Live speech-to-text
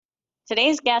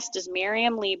Today's guest is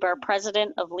Miriam Lieber,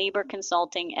 president of Lieber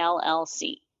Consulting,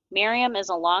 LLC. Miriam is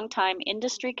a longtime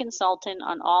industry consultant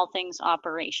on all things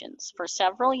operations. For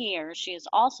several years, she has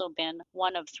also been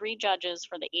one of 3 judges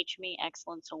for the HME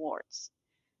Excellence Awards.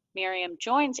 Miriam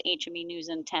joins HME News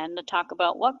in 10 to talk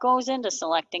about what goes into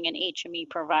selecting an HME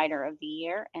Provider of the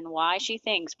Year and why she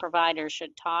thinks providers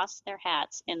should toss their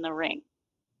hats in the ring.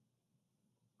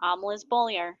 I'm Liz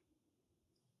Bollier.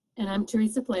 And I'm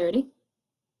Teresa Flaherty.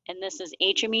 And this is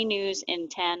HME News in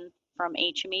 10 from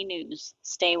HME News.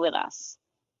 Stay with us.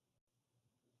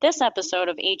 This episode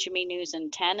of HME News in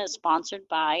 10 is sponsored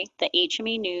by the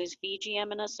HME News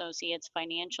VGM & Associates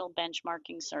Financial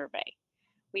Benchmarking Survey.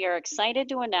 We are excited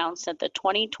to announce that the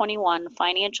 2021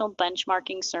 Financial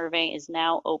Benchmarking Survey is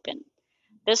now open.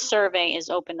 This survey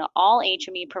is open to all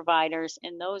HME providers,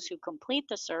 and those who complete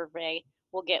the survey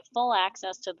will get full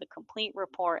access to the complete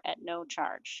report at no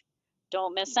charge.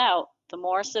 Don't miss out. The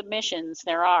more submissions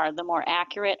there are, the more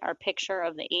accurate our picture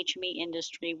of the HME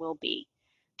industry will be.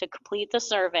 To complete the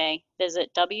survey,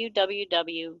 visit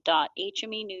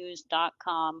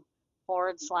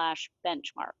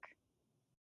www.hmenews.com/benchmark.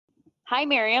 Hi,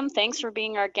 Miriam. Thanks for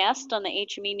being our guest on the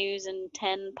HME News in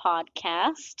 10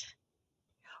 podcast.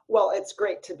 Well, it's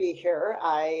great to be here.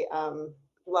 I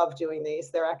love doing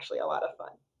these. They're actually a lot of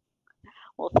fun.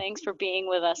 Well, thanks for being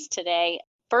with us today.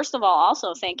 First of all,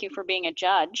 also thank you for being a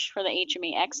judge for the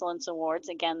HME Excellence Awards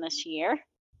again this year.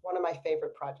 One of my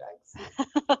favorite projects.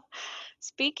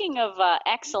 Speaking of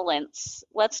excellence,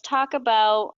 let's talk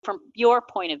about, from your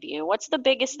point of view, what's the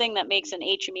biggest thing that makes an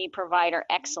HME provider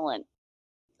excellent?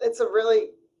 That's a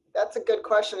good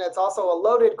question. It's also a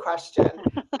loaded question.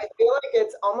 I feel like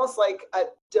it's almost like a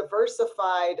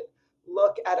diversified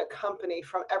look at a company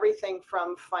from everything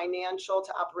from financial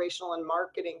to operational and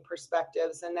marketing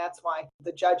perspectives. And that's why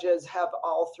the judges have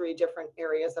all 3 different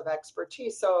areas of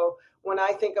expertise. So when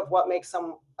I think of what makes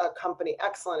a company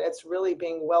excellent, it's really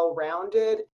being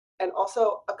well-rounded and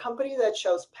also a company that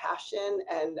shows passion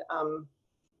and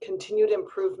continued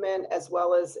improvement as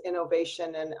well as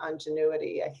innovation and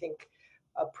ingenuity. I think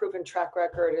a proven track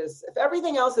record is, if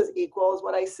everything else is equal, is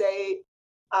what I say.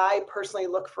 I personally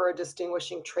look for a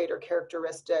distinguishing trait or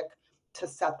characteristic to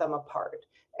set them apart.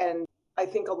 And I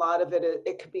think a lot of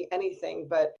it could be anything,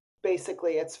 but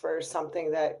basically it's for something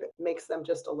that makes them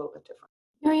just a little bit different.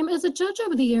 Miriam, as a judge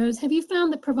over the years, have you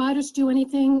found that providers do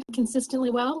anything consistently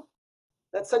well?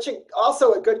 That's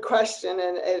also a good question,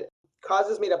 and it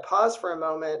causes me to pause for a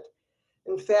moment.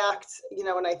 In fact,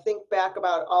 when I think back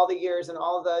about all the years and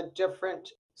all the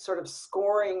different sort of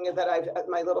scoring that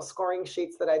my little scoring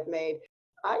sheets that I've made,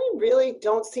 I really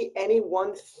don't see any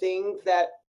one thing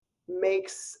that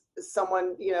makes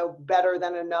someone, better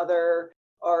than another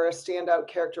or a standout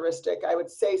characteristic. I would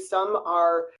say some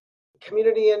are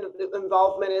community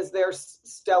involvement is their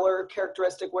stellar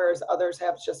characteristic, whereas others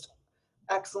have just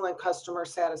excellent customer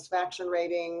satisfaction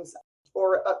ratings.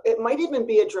 Or it might even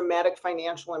be a dramatic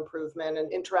financial improvement,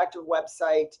 an interactive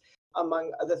website,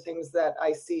 among other things that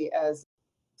I see as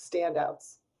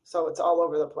standouts. So it's all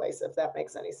over the place, if that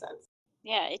makes any sense.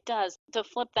 Yeah, it does. To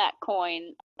flip that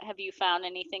coin, have you found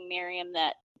anything, Miriam,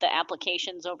 that the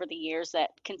applications over the years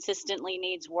that consistently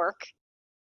needs work?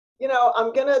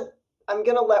 I'm gonna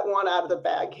let one out of the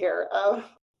bag here.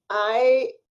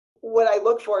 What I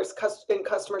look for is in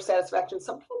customer satisfaction.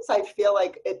 Sometimes I feel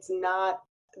like it's not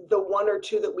the 1 or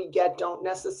 2 that we get don't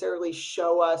necessarily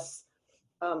show us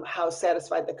how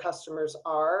satisfied the customers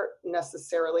are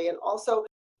necessarily, and also.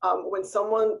 When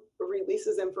someone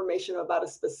releases information about a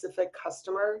specific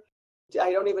customer,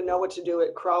 I don't even know what to do.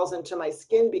 It crawls into my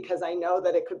skin because I know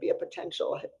that it could be a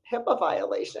potential HIPAA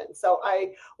violation. So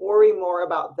I worry more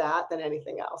about that than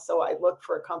anything else. So I look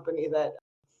for a company that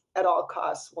at all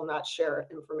costs will not share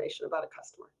information about a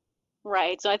customer.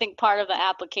 Right. So I think part of the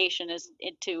application is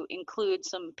to include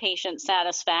some patient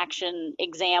satisfaction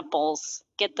examples.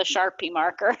 Get the Sharpie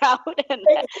marker out.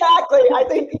 Exactly. I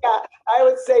think, I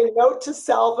would say note to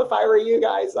self if I were you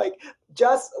guys,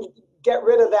 just get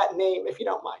rid of that name if you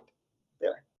don't mind.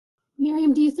 There.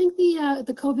 Miriam, do you think the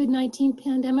COVID-19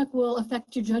 pandemic will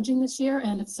affect your judging this year?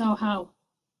 And if so, how?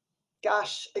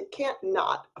 Gosh, it can't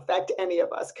not affect any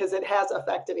of us because it has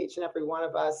affected each and every one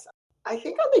of us. I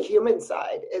think on the human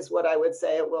side is what I would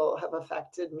say it will have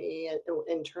affected me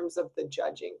in terms of the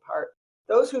judging part.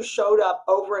 Those who showed up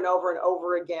over and over and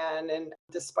over again, and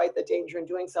despite the danger in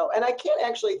doing so. And I can't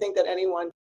actually think that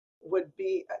anyone would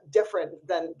be different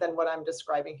than what I'm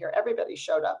describing here. Everybody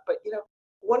showed up. But,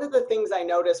 one of the things I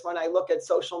notice when I look at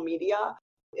social media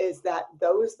is that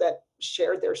those that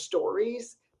shared their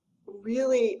stories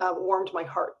really warmed my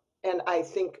heart and I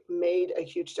think made a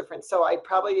huge difference. So I'd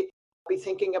probably be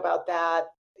thinking about that.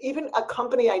 Even a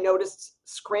company I noticed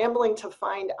scrambling to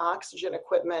find oxygen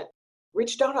equipment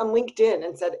reached out on LinkedIn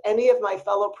and said, any of my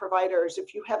fellow providers,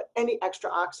 if you have any extra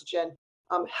oxygen,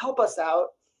 help us out.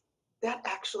 That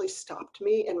actually stopped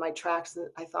me in my tracks. And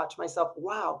I thought to myself,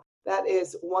 wow, that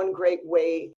is one great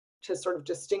way to sort of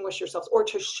distinguish yourselves, or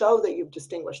to show that you've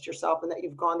distinguished yourself and that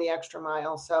you've gone the extra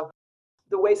mile. So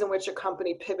the ways in which a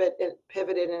company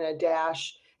pivoted in a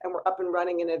dash and we're up and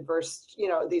running in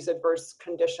these adverse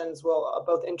conditions will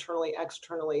both internally,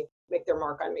 externally make their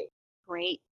mark on me.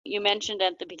 Great. You mentioned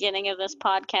at the beginning of this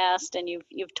podcast, and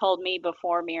you've told me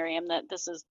before, Miriam, that this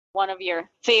is one of your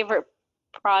favorite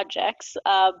projects.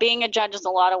 Being a judge is a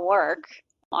lot of work,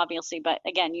 obviously, but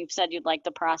again, you've said you'd like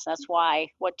the process. Why?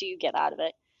 What do you get out of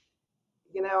it?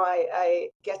 I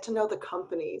get to know the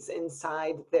companies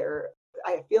inside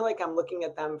I feel like I'm looking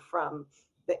at them from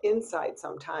the inside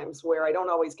sometimes, where I don't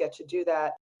always get to do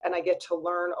that. And I get to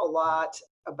learn a lot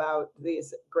about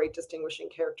these great distinguishing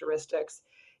characteristics.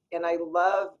 And I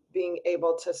love being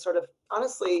able to sort of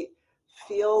honestly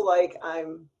feel like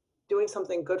I'm doing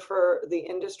something good for the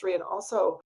industry, and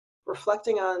also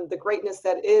reflecting on the greatness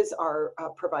that is our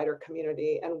provider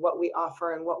community and what we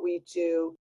offer and what we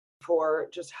do for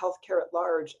just healthcare at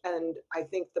large. And I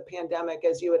think the pandemic,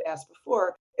 as you had asked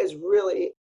before, is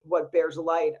really what bears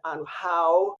light on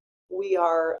how we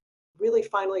are really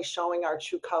finally showing our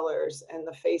true colors in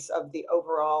the face of the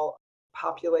overall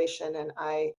population. And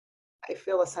I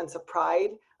feel a sense of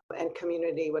pride and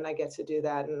community when I get to do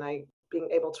that. And being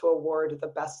able to award the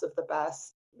best of the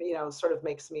best, sort of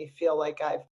makes me feel like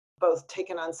I've both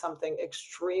taken on something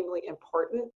extremely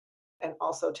important and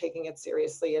also taking it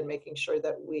seriously and making sure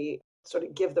that we sort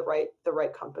of give the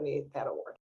right company that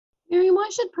award. Miriam, why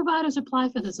should providers apply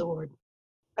for this award?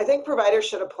 I think providers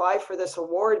should apply for this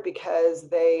award because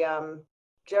they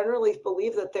generally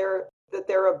believe that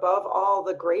they're above all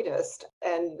the greatest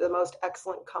and the most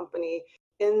excellent company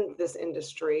in this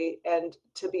industry, and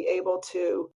to be able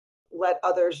to let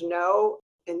others know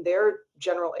in their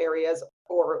general areas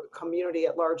or community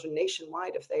at large and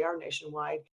nationwide, if they are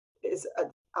nationwide, is an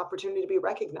opportunity to be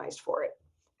recognized for it.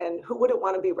 And who wouldn't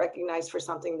want to be recognized for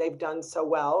something they've done so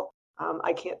well?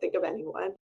 I can't think of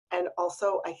anyone. And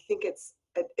also, I think it's,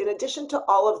 in addition to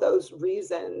all of those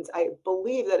reasons, I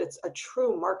believe that it's a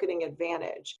true marketing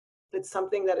advantage. It's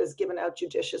something that is given out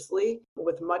judiciously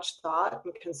with much thought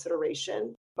and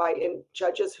consideration by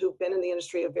judges who've been in the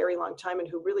industry a very long time and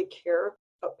who really care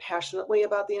passionately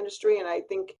about the industry. And I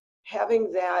think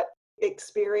having that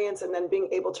experience and then being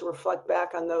able to reflect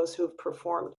back on those who've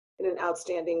performed in an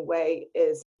outstanding way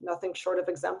is nothing short of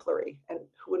exemplary. And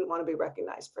who wouldn't want to be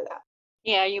recognized for that?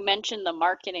 Yeah, you mentioned the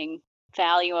marketing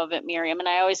value of it, Miriam, and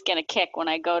I always get a kick when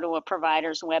I go to a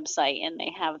provider's website and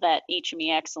they have that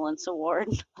HME Excellence Award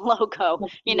logo,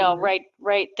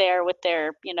 right there with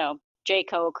their,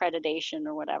 JCAHO accreditation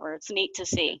or whatever. It's neat to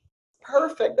see.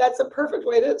 Perfect. That's a perfect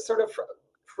way to sort of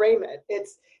frame it.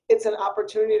 It's an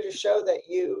opportunity to show that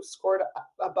you scored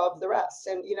above the rest.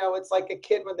 And, it's like a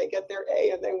kid when they get their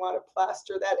A and they want to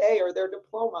plaster that A or their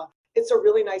diploma. It's a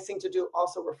really nice thing to do.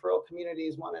 Also, referral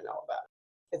communities want to know about it.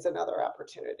 It's another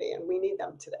opportunity, and we need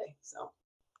them today. So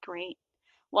great.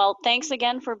 Well, thanks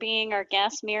again for being our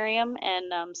guest, Miriam,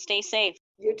 and stay safe.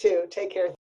 You too. Take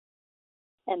care.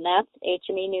 And that's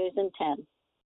HME News in 10.